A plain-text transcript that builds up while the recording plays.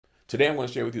Today I'm going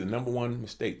to share with you the number one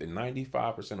mistake that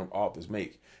 95% of authors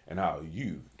make and how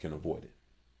you can avoid it.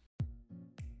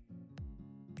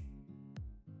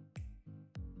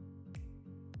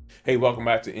 Hey, welcome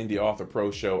back to Indie Author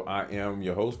Pro Show. I am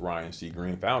your host, Ryan C.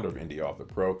 Green, founder of Indie Author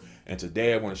Pro. And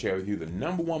today I want to share with you the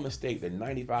number one mistake that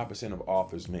 95% of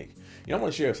authors make. I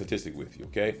want to share a statistic with you,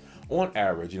 okay? On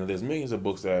average, there's millions of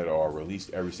books that are released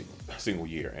every single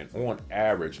year. And on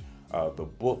average,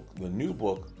 the new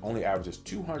book only averages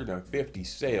 250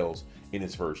 sales in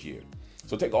its first year.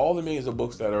 So take all the millions of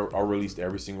books that are released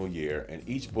every single year, and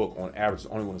each book on average is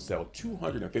only going to sell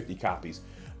 250 copies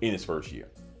in its first year.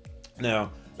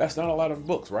 Now, that's not a lot of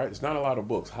books, right? It's not a lot of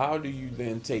books. How do you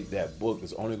then take that book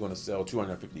that's only going to sell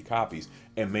 250 copies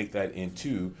and make that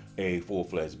into a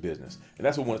full-fledged business? And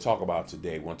that's what we want to talk about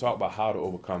today. We want to talk about how to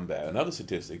overcome that. Another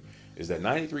statistic is that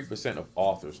 93% of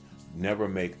authors never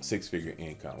make six-figure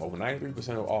income. Over 93%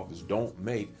 of authors don't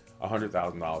make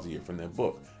 $100,000 a year from their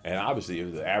book. And obviously,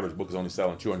 if the average book is only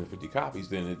selling 250 copies,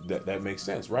 then that makes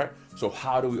sense, right? So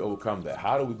how do we overcome that?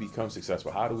 How do we become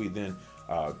successful? How do we then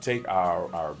take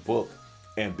our book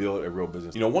and build a real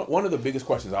business? One of the biggest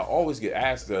questions I always get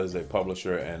asked as a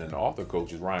publisher and an author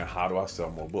coach is, Ryan, how do I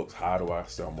sell more books? How do I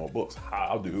sell more books?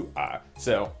 How do I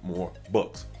sell more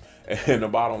books? And the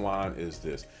bottom line is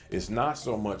this: it's not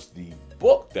so much the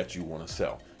book that you want to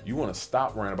sell. You want to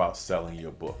stop worrying about selling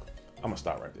your book. I'm gonna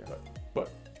stop right there.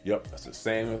 But yep, that's the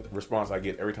same response I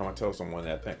get every time I tell someone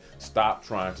that thing. Stop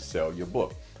trying to sell your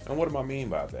book. And what do I mean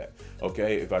by that?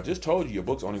 Okay, if I just told you your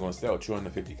book's only going to sell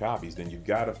 250 copies, then you've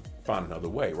got to find another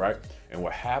way, right? And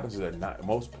what happens is that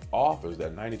most authors,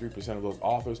 that 93% of those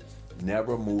authors,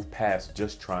 never move past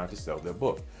just trying to sell their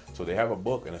book. So they have a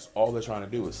book, and it's all they're trying to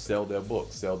do is sell their book,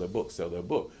 sell their book, sell their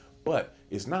book. But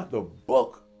it's not the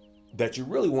book that you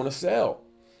really want to sell.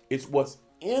 It's what's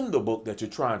in the book that you're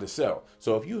trying to sell.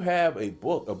 So if you have a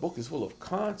book is full of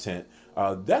content,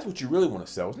 that's what you really want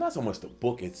to sell. It's not so much the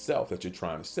book itself that you're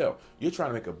trying to sell. You're trying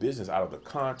to make a business out of the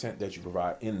content that you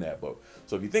provide in that book.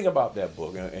 So if you think about that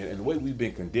book, and the way we've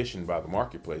been conditioned by the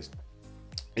marketplace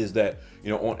is that,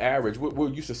 on average, we're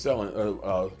used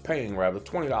to paying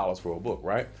 $20 for a book,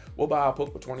 right? We'll buy a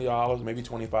book for $20, maybe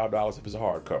 $25 if it's a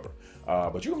hardcover.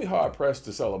 But you're gonna be hard pressed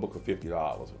to sell a book for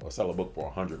 $50 or sell a book for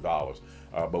 $100.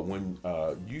 But when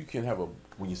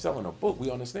when you're selling a book, we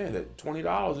understand that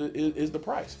 $20 is the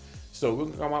price. So we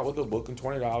can come out with a book, and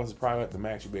 $20 is probably like the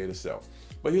max you'll be able to sell.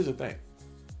 But here's the thing: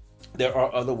 there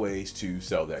are other ways to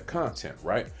sell that content,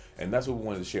 right? And that's what we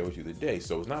wanted to share with you today.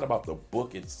 So it's not about the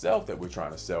book itself that we're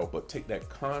trying to sell, but take that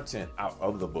content out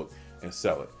of the book and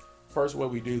sell it. First way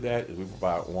we do that is we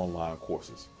provide online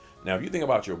courses. Now, if you think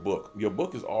about your book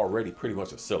is already pretty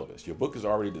much a syllabus. Your book is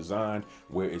already designed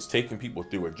where it's taking people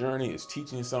through a journey, it's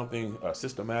teaching something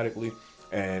systematically,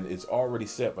 and it's already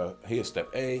set by, here's step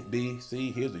A, B,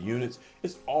 C, here's the units.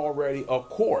 It's already a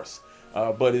course,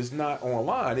 but it's not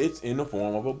online. It's in the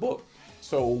form of a book.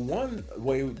 So one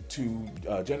way to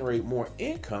generate more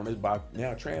income is by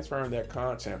now transferring that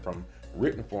content from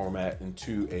written format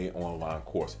into a online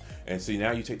course. And see,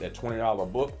 now you take that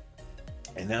 $20 book,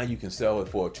 and now you can sell it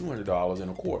for $200 in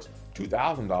a course,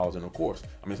 $2,000 in a course.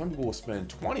 I mean, some people will spend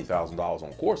 $20,000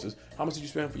 on courses. How much did you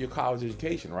spend for your college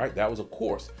education, right? That was a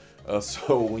course.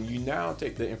 So when you now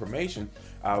take the information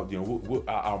out,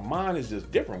 our mind is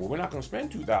just different. Well, we're not going to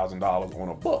spend $2,000 on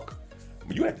a book.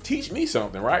 You have to teach me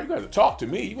something, right? You have to talk to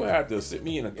me. You're going to have to sit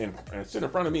in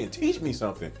front of me and teach me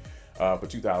something for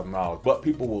 $2,000. But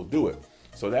people will do it.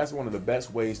 So that's one of the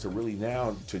best ways to really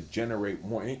now to generate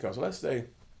more income. So let's say,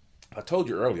 I told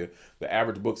you earlier, the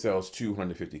average book sells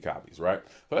 250 copies, right?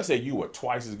 So let's say you were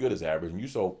twice as good as average and you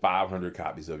sold 500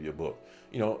 copies of your book.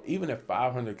 Even at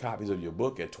 500 copies of your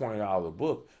book at $20 a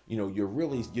book,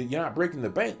 you're not breaking the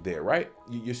bank there, right?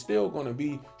 You're still going to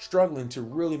be struggling to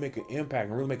really make an impact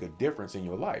and really make a difference in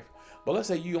your life. But let's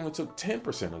say you only took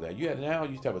 10% of that. You have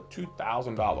a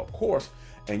 $2,000 course,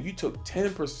 and you took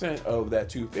 10% of that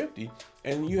 250,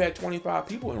 and you had 25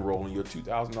 people enroll in your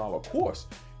 $2,000 course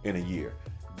in a year.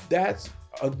 That's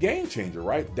a game changer,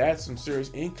 right? That's some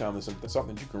serious income and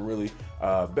something you can really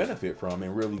benefit from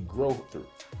and really grow through.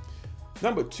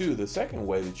 Number two, the second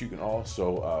way that you can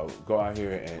also go out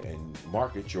here and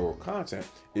market your content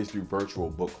is through virtual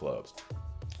book clubs.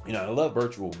 I love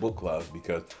virtual book clubs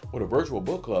because what a virtual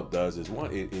book club does is,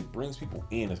 one, it brings people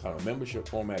in. It's kind of a membership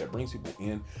format. It brings people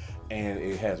in, and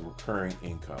it has recurring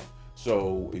income.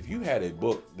 So if you had a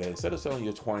book that instead of selling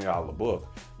your $20 book,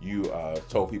 you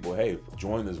told people, hey,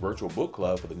 join this virtual book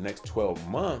club for the next 12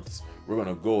 months. We're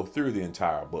going to go through the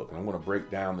entire book, and I'm going to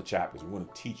break down the chapters. We're going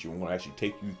to teach you. I'm going to actually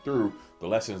take you through the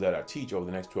lessons that I teach over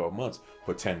the next 12 months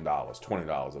for $10,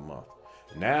 $20 a month.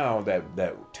 Now that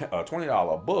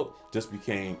 $20 book just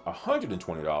became a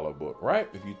 $120 book, right?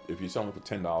 If you're selling for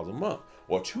 $10 a month,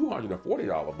 or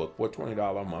 $240 book for a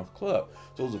 $20 a month club.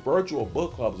 So those virtual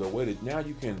book clubs are a way that now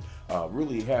you can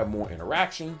really have more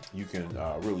interaction. You can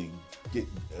really get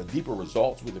deeper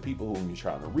results with the people whom you're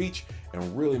trying to reach,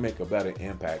 and really make a better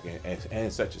impact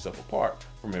and set yourself apart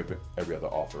from every other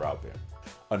author out there.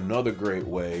 Another great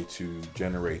way to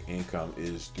generate income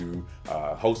is through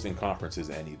hosting conferences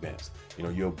and events. You know,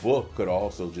 your book could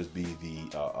also just be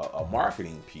a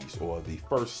marketing piece, or the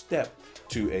first step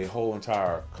to a whole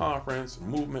entire conference,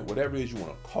 movement, whatever it is you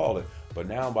want to call it. But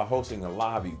now by hosting a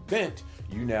live event,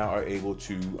 you now are able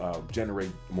to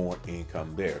generate more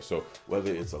income there. So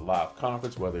whether it's a live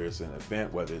conference, whether it's an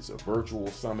event, whether it's a virtual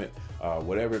summit,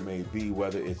 whatever it may be,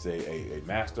 whether it's a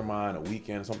mastermind, a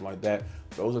weekend, something like that,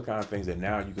 those are kind of things that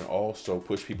now you can also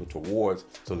push people towards,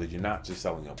 so that you're not just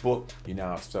selling a book, you're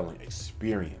now selling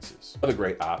experiences. Another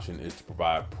great option is to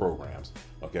provide programs.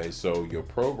 Okay, so your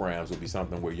programs will be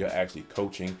something where you're actually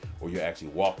coaching, or you're actually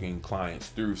walking clients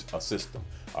through a system.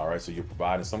 All right, so you're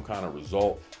providing some kind of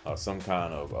result, some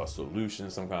kind of solution,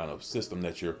 some kind of system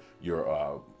that you're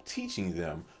teaching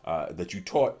them, that you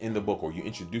taught in the book, or you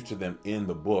introduced to them in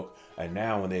the book. And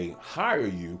now when they hire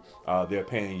you, they're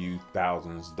paying you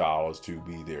thousands of dollars to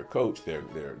be their coach, their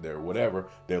whatever,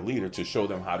 their leader, to show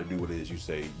them how to do what it is you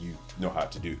say you know how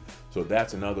to do. So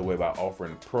that's another way by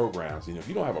offering programs. You know, if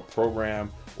you don't have a program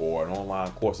or an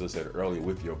online course, as I said earlier,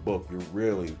 with your book,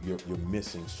 you're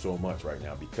missing so much right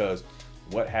now, because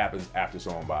what happens after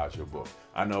someone buys your book?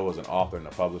 I know as an author and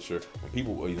a publisher, when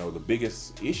people, you know, the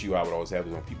biggest issue I would always have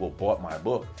is when people bought my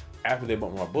book. After they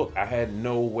bought my book, I had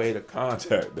no way to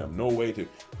contact them, no way to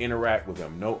interact with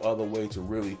them, no other way to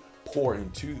really pour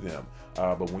into them.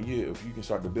 But if you can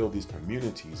start to build these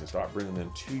communities and start bringing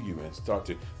them to you, and start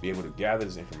to be able to gather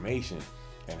this information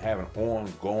and have an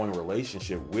ongoing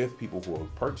relationship with people who are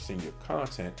purchasing your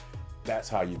content, that's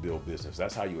how you build business.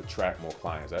 That's how you attract more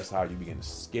clients. That's how you begin to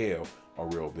scale a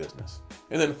real business.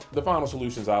 And then the final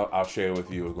solutions I'll share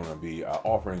with you are going to be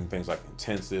offering things like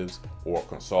intensives or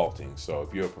consulting. So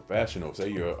if you're a professional, say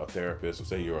you're a therapist, or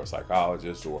say you're a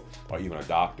psychologist, or even a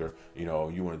doctor, you know,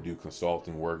 you want to do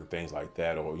consulting work and things like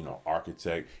that, or, you know,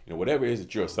 architect, you know, whatever it is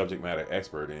that you're a subject matter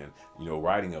expert in, you know,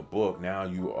 writing a book. Now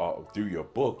you are, through your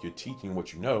book, you're teaching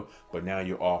what you know, but now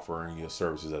you're offering your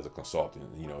services as a consultant.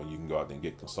 You know, you can go out there and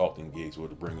get consulting gigs, to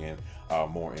bring in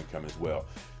more income as well.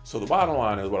 So the bottom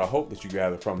line is, what I hope that you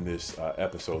gather from this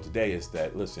episode today is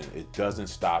that, listen, it doesn't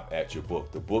stop at your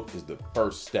book. The book is the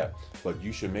first step, but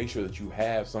you should make sure that you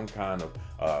have some kind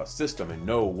of system and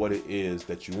know what it is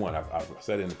that you want. I've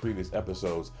said in the previous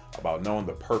episodes about knowing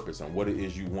the purpose and what it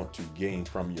is you want to gain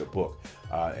from your book.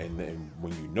 And then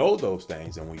when you know those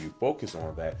things, and when you focus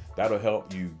on that, that'll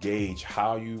help you gauge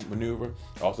how you maneuver.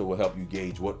 Also will help you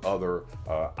gauge what other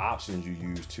options you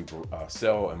use to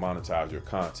sell and monetize your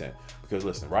content. Because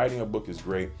listen, writing a book is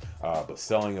great, but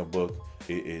selling a book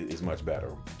is much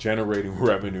better. Generating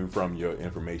revenue from your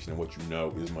information and what you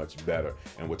know is much better.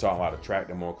 And we're talking about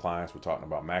attracting more clients. We're talking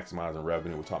about maximizing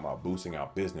revenue. We're talking about boosting our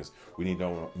business. We need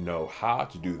to know how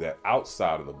to do that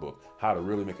outside of the book, how to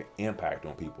really make an impact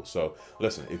on people. So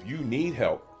listen, if you need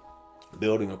help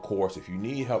building a course, if you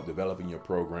need help developing your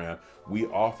program, we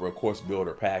offer a course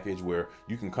builder package where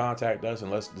you can contact us and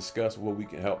let's discuss what we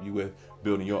can help you with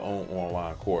building your own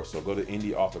online course. So go to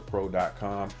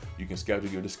indieauthorpro.com. You can schedule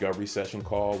your discovery session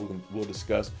call. We'll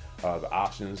discuss the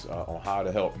options on how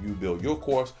to help you build your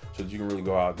course, so that you can really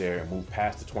go out there and move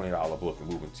past the $20 book and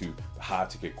move into the high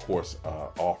ticket course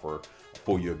offer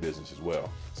for your business as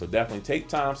well. So definitely take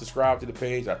time, subscribe to the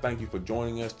page. I thank you for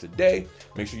joining us today.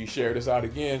 Make sure you share this out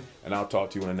again, and I'll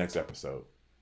talk to you in the next episode.